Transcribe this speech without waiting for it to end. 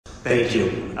Thank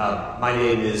you. My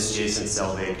name is Jason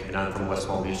Selvig, and I'm from West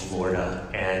Palm Beach, Florida.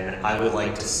 And I would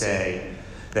like to say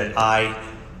that I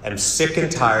am sick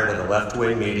and tired of the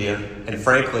left-wing media, and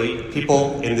frankly,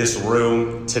 people in this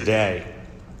room today,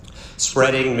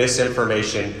 spreading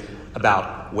misinformation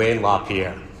about Wayne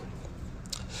LaPierre.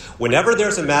 Whenever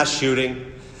there's a mass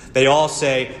shooting, they all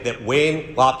say that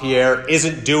Wayne LaPierre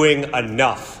isn't doing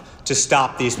enough to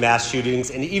stop these mass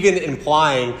shootings, and even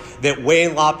implying that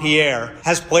Wayne LaPierre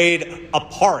has played a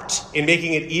part in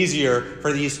making it easier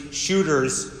for these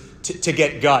shooters to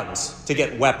get guns, to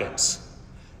get weapons.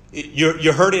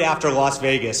 You heard it after Las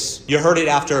Vegas. You heard it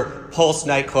after Pulse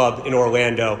nightclub in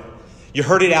Orlando. You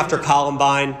heard it after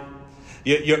Columbine.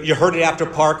 You heard it after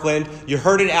Parkland. You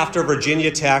heard it after Virginia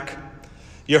Tech.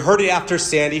 You heard it after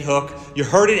Sandy Hook. You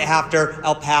heard it after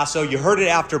El Paso. You heard it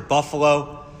after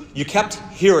Buffalo. You kept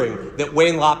hearing that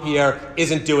Wayne LaPierre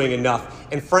isn't doing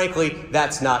enough, and frankly,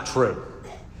 that's not true.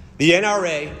 The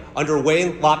NRA, under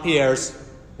Wayne LaPierre's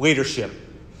leadership,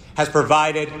 has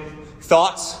provided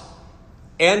thoughts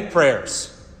and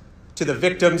prayers to the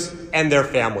victims and their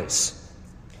families.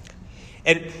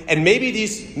 And maybe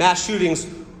these mass shootings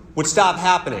would stop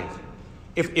happening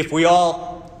if we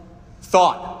all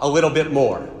thought a little bit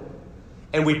more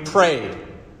and we prayed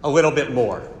a little bit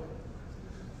more.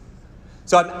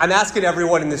 So I'm asking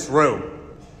everyone in this room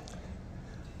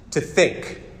to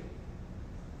think,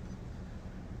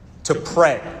 to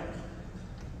pray.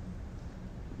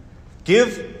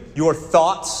 Give your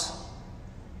thoughts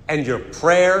and your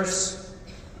prayers,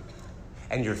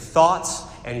 and your thoughts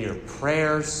and your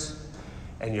prayers,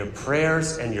 and your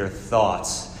prayers and your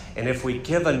thoughts. And if we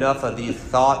give enough of these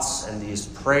thoughts and these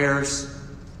prayers,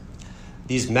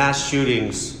 these mass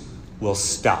shootings will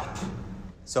stop.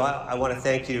 So I want to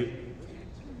thank you,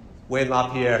 Wayne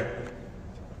LaPierre,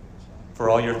 for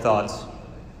all your thoughts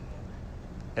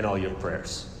and all your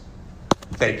prayers.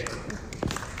 Thank you.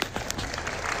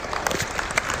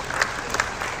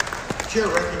 Chair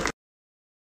recognizes